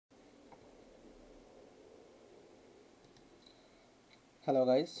Hello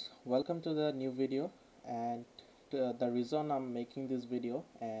guys, welcome to the new video. And the reason I'm making this video,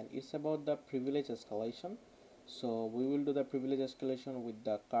 and it's about the privilege escalation. So we will do the privilege escalation with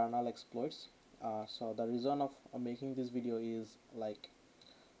the kernel exploits. So the reason of making this video is like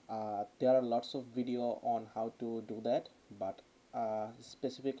there are lots of video on how to do that, but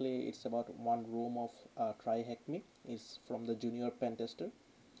specifically it's about one room of TryHackMe. It's from the junior pen tester,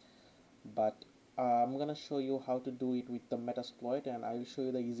 but I'm gonna show you how to do it with the Metasploit, and I will show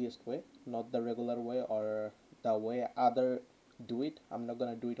you the easiest way, not the regular way or the way other do it. I'm not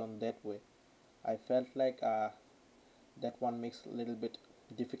gonna do it on that way. I felt like that one makes a little bit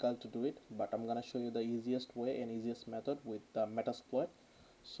difficult to do it, but I'm gonna show you the easiest way and easiest method with the Metasploit.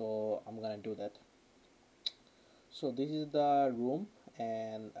 So I'm gonna do that. So this is the room,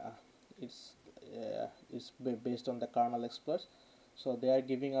 and it's based on the kernel exploits. So they are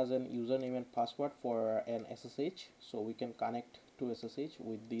giving us an username and password for an SSH, so we can connect to SSH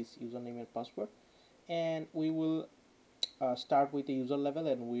with this username and password, and we will start with the user level,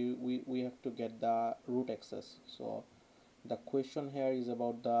 and we have to get the root access. So the question here is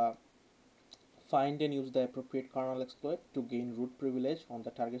about the find and use the appropriate kernel exploit to gain root privilege on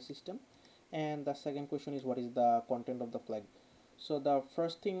the target system, and the second question is what is the content of the flag. So the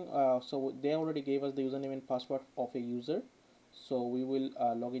first thing, so they already gave us the username and password of a user, so we will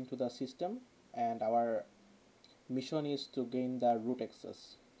log into the system, and our mission is to gain the root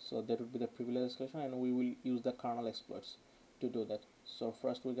access. So that would be the privilege escalation, and we will use the kernel exploits to do that. So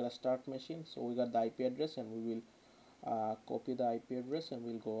first we got a start machine, so we got the IP address, and we will copy the IP address, and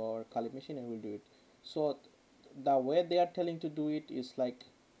we'll go our Kali machine and we'll do it. So the way they are telling to do it is like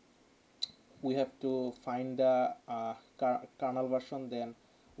we have to find the kernel version, then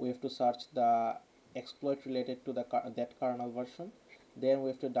we have to search the exploit related to that kernel version, then we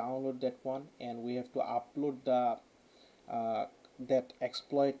have to download that one, and we have to upload the that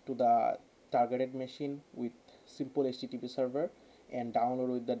exploit to the targeted machine with simple HTTP server and download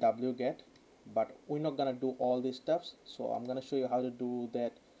with the wget. But we're not gonna do all these stuffs, so I'm gonna show you how to do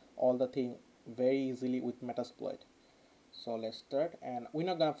that all the thing very easily with Metasploit. So let's start, and we're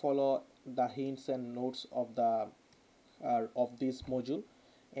not gonna follow the hints and notes of the of this module,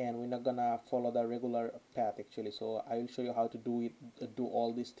 and we're not gonna follow the regular path actually. So I will show you how to do it, do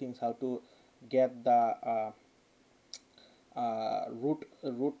all these things, how to get the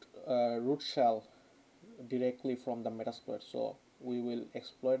root shell directly from the Metasploit. So we will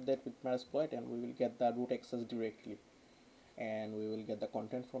exploit that with Metasploit, and we will get the root access directly, and we will get the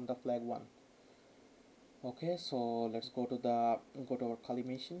content from the flag one. Okay, so let's go to our Kali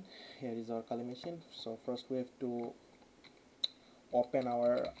machine. Here is our Kali machine. So first we have to open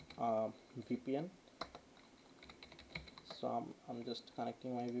our VPN. So I'm just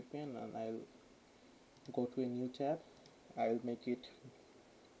connecting my VPN, and I'll go to a new tab. I'll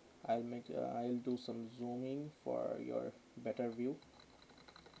do some zooming for your better view.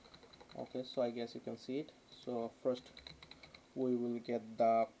 Okay, so I guess you can see it. So first we will get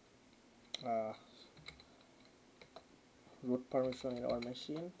the root permission in our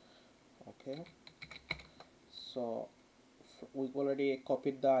machine. Okay, so we already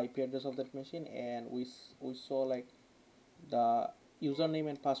copied the IP address of that machine, and we saw like the username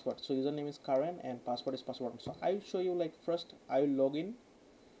and password. So username is current and password is password. So I will show you, like, first I will log in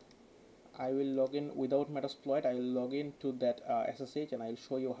without Metasploit. I will log in to that SSH, and I will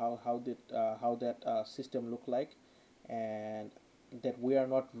show you how that system look like, and that we are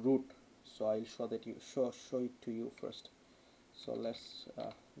not root. So I will show it to you first. So let's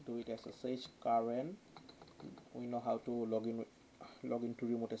do it SSH current. We know how to log into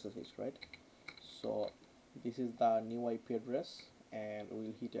remote SSH, right? So this is the new IP address, and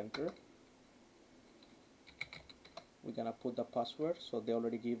we'll hit enter. We're gonna put the password. So they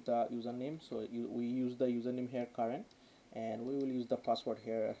already gave the username, so we use the username here current, and we will use the password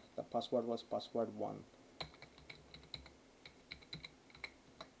here. The password was password1.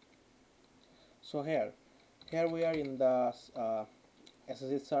 So here we are in the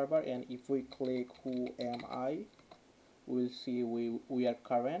SSH server, and if we click who am I, we'll see we are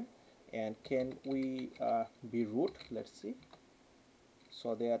current, and can we be root? Let's see.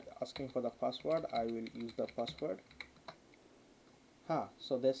 So they are asking for the password. I will use the password.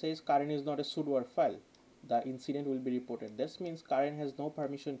 So they says Karen is not a sudo file. The incident will be reported. This means Karen has no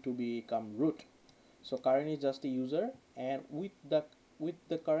permission to become root. So Karen is just a user, and with the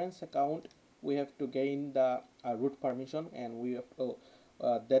Karen's account, we have to gain the root permission, and we have to,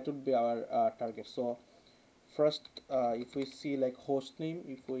 that would be our target. So first, if we see like host name,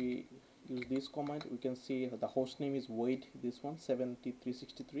 if we use this command, we can see the host name is Wade, this one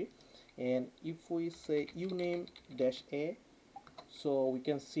 7363, and if we say uname -a, So we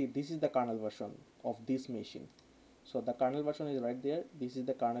can see this is the kernel version of this machine. So the kernel version is right there. This is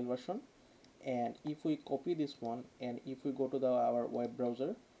the kernel version, and if we copy this one and if we go to our web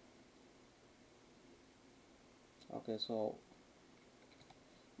browser, okay, so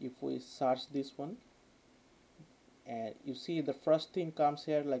if we search this one, and you see the first thing comes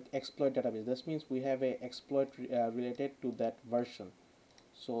here like exploit database. This means we have a exploit related to that version.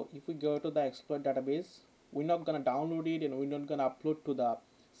 So if we go to the exploit database, we're not gonna download it and we're not gonna upload to the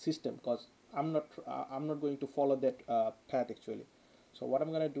system, because I'm not going to follow that path actually. So what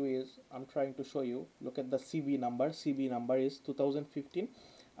I'm gonna do is I'm trying to show you. Look at the CB number. CB number is 2015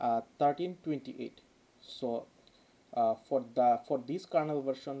 1328. So for this kernel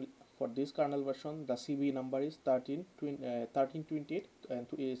version, the CB number is 1328 and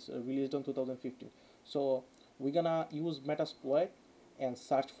is released on 2015. So we're gonna use Metasploit and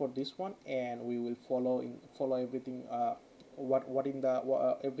search for this one, and we will follow everything what in the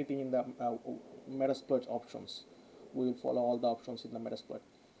everything in the Metasploit options. We will follow all the options in the Metasploit.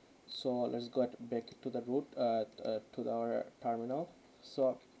 So let's go back to the root to our terminal.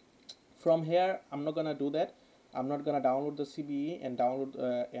 So from here I'm not gonna do that. I'm not gonna download the CBE and download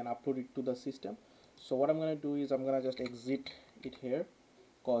and upload it to the system. So what I'm gonna do is I'm gonna just exit it here,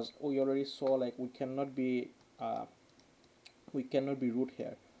 because we already saw like we cannot be root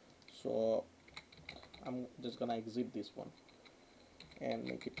here. So I'm just gonna exit this one and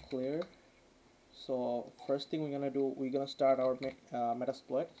make it clear. So first thing we're gonna do, we're gonna start our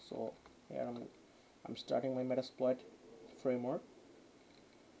Metasploit. So here I'm starting my Metasploit framework.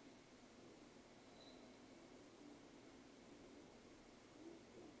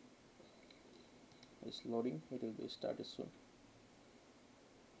 It's loading. It will be started soon.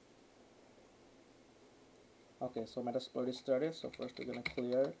 Okay, so Metasploit is started. So first we're gonna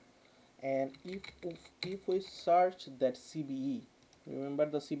clear, and if we search that CBE, remember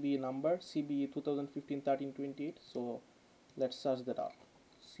the CBE number, CBE 2015 1328. So let's search that up.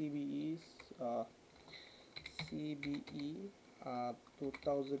 CBE CBE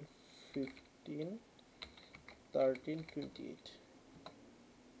 2015 1328.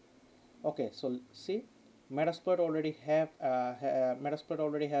 Okay, so see, Metasploit already has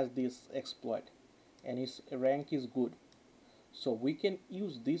this exploit, and its rank is good. So we can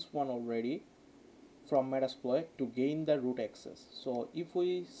use this one already from Metasploit to gain the root access. So if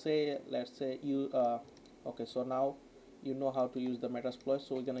we say, let's say you okay, so now you know how to use the Metasploit.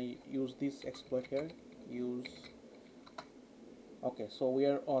 So we're gonna use this exploit here. Use. Okay, so we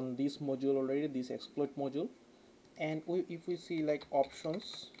are on this module already, this exploit module, and if we see like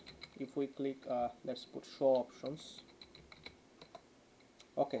options, if we click let's put show options.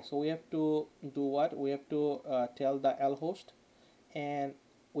 Okay, so we have to do what? We have to tell the L host, and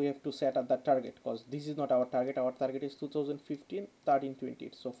we have to set up the target, because this is not our target. Our target is 2015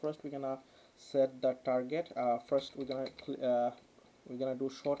 1328. So first we're gonna set the target. First we're gonna do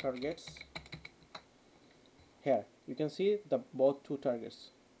show targets. Here you can see the both two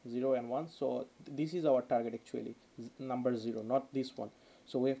targets, 0 and 1. So this is our target actually, number 0, not this one.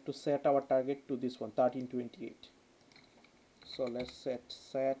 So we have to set our target to this one, 1328. So let's set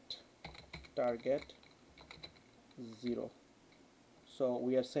target 0. So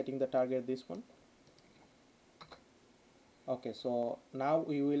we are setting the target this one. Okay, so now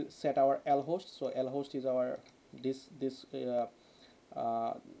we will set our L host. So L host is our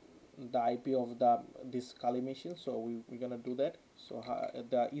the IP of this Kali machine. So we're gonna do that. So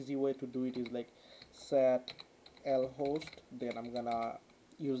the easy way to do it is like set L host, then I'm gonna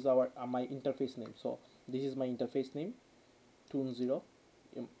use my interface name. So this is my interface name, tune 0.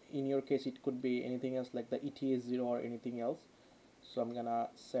 In your case it could be anything else like the ETA 0 or anything else. So I'm gonna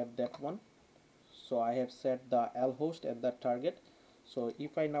set that one. So I have set the L host at that target. So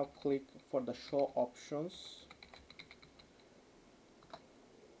if I now click for the show options,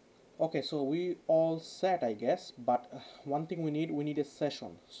 okay, so we all set, I guess, but one thing we need a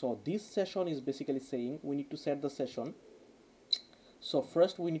session. So this session is basically saying we need to set the session. So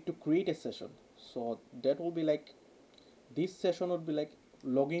first we need to create a session. So that will be like, this session would be like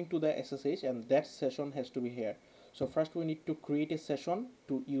logging to the SSH, and that session has to be here. So first we need to create a session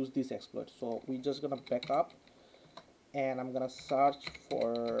to use this exploit. So we're just gonna back up, and I'm gonna search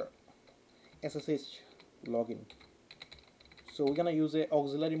for SSH login. So we're gonna use a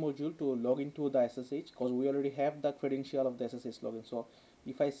auxiliary module to log into the SSH, because we already have the credential of the SSH login. So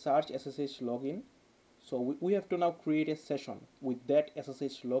if I search SSH login, so we have to now create a session with that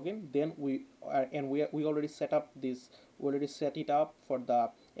SSH login. Then we already set up this. We already set it up for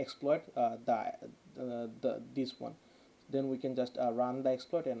the exploit, this one. Then we can just run the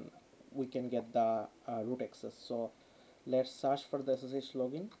exploit, and we can get the root access. So let's search for the SSH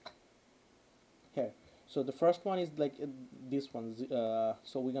login here. So the first one is like this one,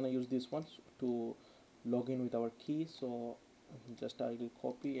 so we're gonna use this one to log in with our key. So just I will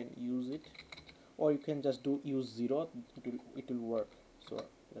copy and use it, or you can just do use 0, it will work. So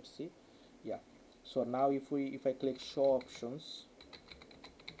let's see. Yeah, so now if I click show options,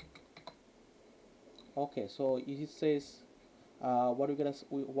 okay, so it says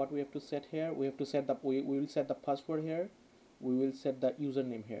what we have to set here. We have to set the we will set the password here, we will set the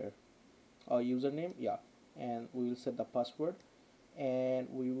username here, username, yeah, and we will set the password, and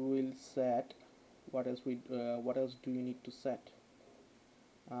we will set what else what else do you need to set?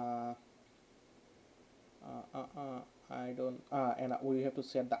 uh, I don't and we have to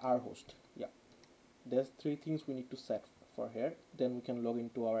set the R host. Yeah, there's 3 things we need to set for here, then we can log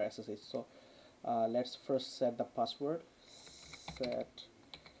into our SSH. So let's first set the password. Set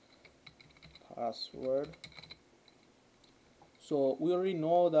password. So we already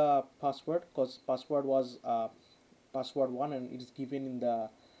know the password because password was password 1, and it's given in the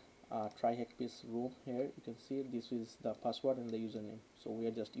TryHackMe room. Here you can see this is the password and the username, so we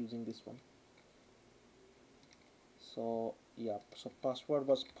are just using this one. So yeah, so password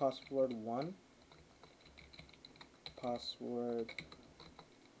was password 1, password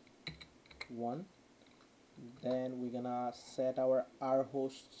 1. Then we're gonna set our R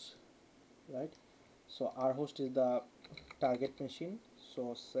hosts, right? So R host is the target machine,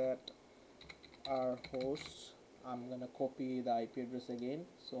 so set R hosts. I'm gonna copy the IP address again.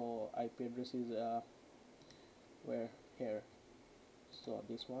 So IP address is where here, so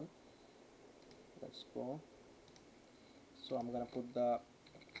this one, let's go. So I'm gonna put the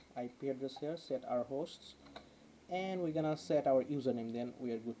IP address here, set our hosts, and we're gonna set our username, then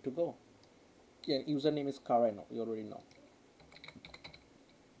we are good to go. Yeah, username is Karen, you already know.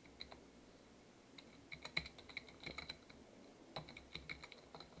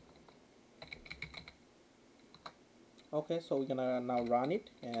 Okay, so we're gonna now run it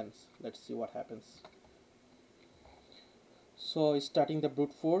and let's see what happens. So it's starting the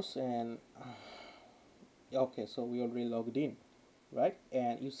brute force, and okay, so we already logged in, right?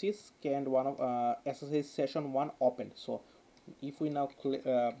 And you see scanned one of SSH session 1 opened. So if we now click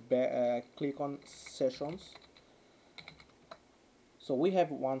on sessions, so we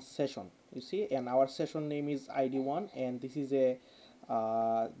have one session, you see, and our session name is ID1, and this is a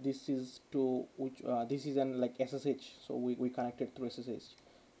this is to which this is an like SSH, so we connected through SSH,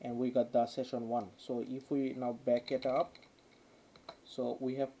 and we got the session 1. So if we now back it up, so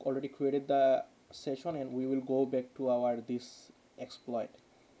we have already created the session, and we will go back to our this exploit.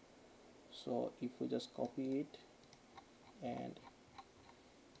 So if we just copy it, and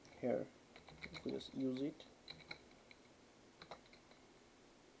here if we just use it,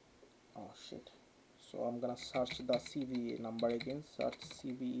 oh shit, so I'm gonna search the CVE number again, search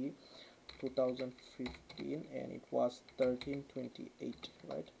CVE 2015, and it was 1328,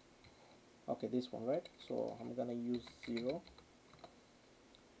 right? Okay, this one, right? So I'm gonna use 0,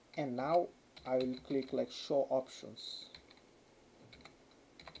 and now I will click like show options.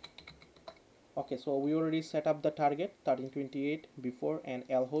 Okay, so we already set up the target 1328 before, and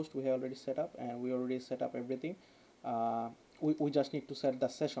L host we have already set up, and we already set up everything. We just need to set the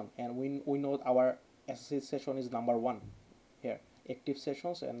session, and we know our SSH session is number 1 here, active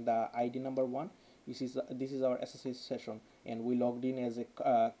sessions, and the ID number 1. This is our SSH session, and we logged in as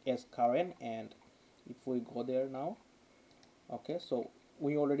a as Karen. And if we go there now, okay, so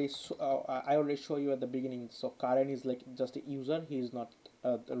we already I already show you at the beginning. So Karen is like just a user, he is not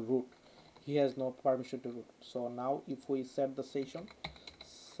the root, he has no permission to root. So now if we set the session,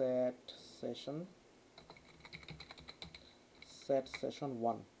 set session, set session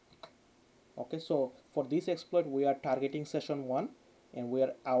 1. Okay, so for this exploit we are targeting session 1, and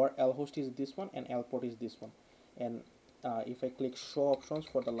where our L host is this one and L port is this one. And if I click show options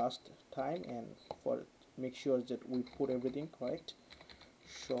for the last time, and for make sure that we put everything correct,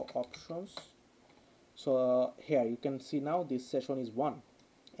 show options. So here you can see now this session is 1,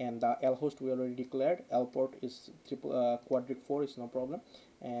 and the L host we already declared, L port is quadric 4, is no problem,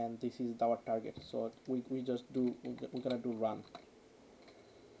 and this is our target. So we just do, we're gonna do run.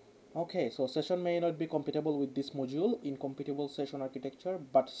 Okay, so session may not be compatible with this module, incompatible session architecture,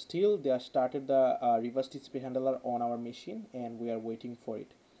 but still they have started the reverse TCP handler on our machine, and we are waiting for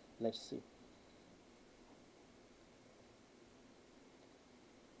it. Let's see.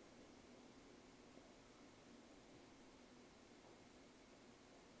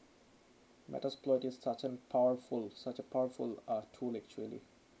 Metasploit is such a powerful tool, actually,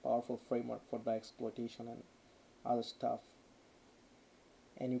 powerful framework for the exploitation and other stuff.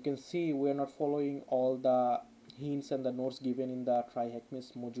 And you can see we are not following all the hints and the notes given in the TryHackMe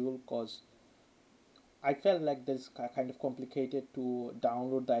module, because I felt like this kind of complicated to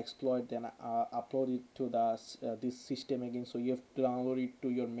download the exploit, then upload it to the this system again. So you have to download it to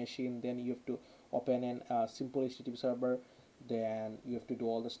your machine, then you have to open an simple HTTP server, then you have to do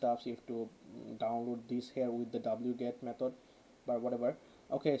all the stuff. So you have to download this here with the wget method, but whatever.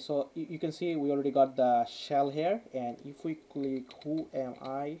 Okay, so you can see we already got the shell here, and if we click who am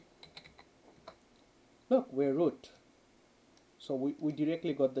I, look, we're root. So we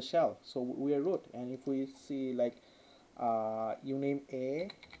directly got the shell, so we are root. And if we see like uname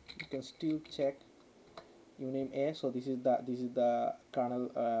A, you can still check uname A. So this is the kernel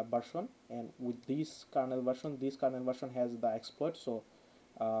version, and with this kernel version has the exploit. So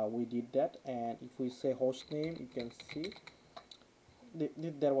we did that. And if we say host name, you can see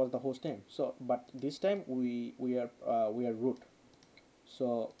there was the host name. So but this time we are root.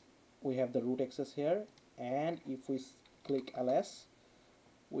 So we have the root access here, and if we click ls,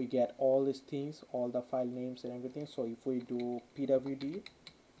 we get all these things, all the file names and everything. So if we do pwd,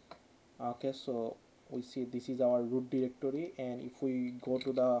 okay, so we see this is our root directory. And if we go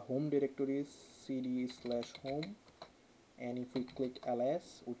to the home directory, cd/home, and if we click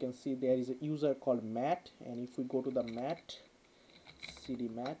ls, we can see there is a user called Matt. And if we go to the Matt, cd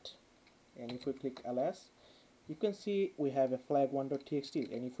Matt, and if we click ls, you can see we have a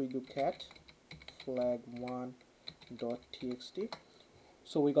flag1.txt. and if we do cat flag1.txt,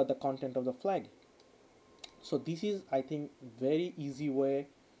 so we got the content of the flag. So this is, I think, very easy way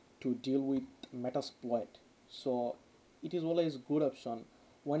to deal with Metasploit. So it is always good option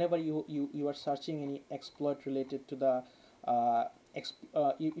whenever you are searching any exploit related to the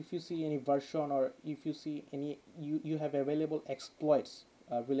if you see any version, or if you see any you have available exploits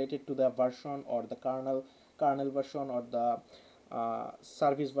related to the version or the kernel version or the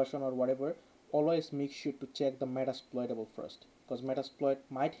service version or whatever, always make sure to check the Metasploitable first, because Metasploit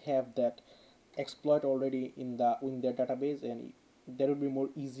might have that exploit already in their database, and that would be more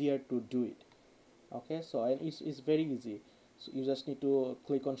easier to do it. Okay, so it's very easy. So you just need to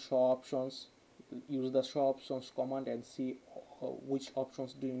click on show options, use the show options command, and see which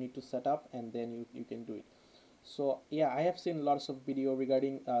options do you need to set up, and then you can do it. So yeah, I have seen lots of video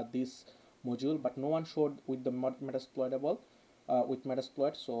regarding this module, but no one showed with the Metasploitable with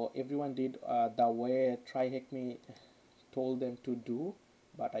Metasploit. So everyone did the way TryHackMe told them to do,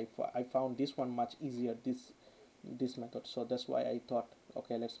 but I found this one much easier, this method. So that's why I thought,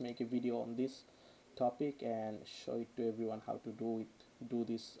 okay, let's make a video on this topic and show it to everyone how to do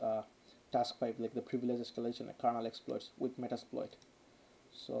this task 5, like the privilege escalation and kernel exploits with Metasploit.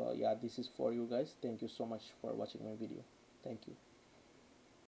 So yeah, this is for you guys. Thank you so much for watching my video. Thank you.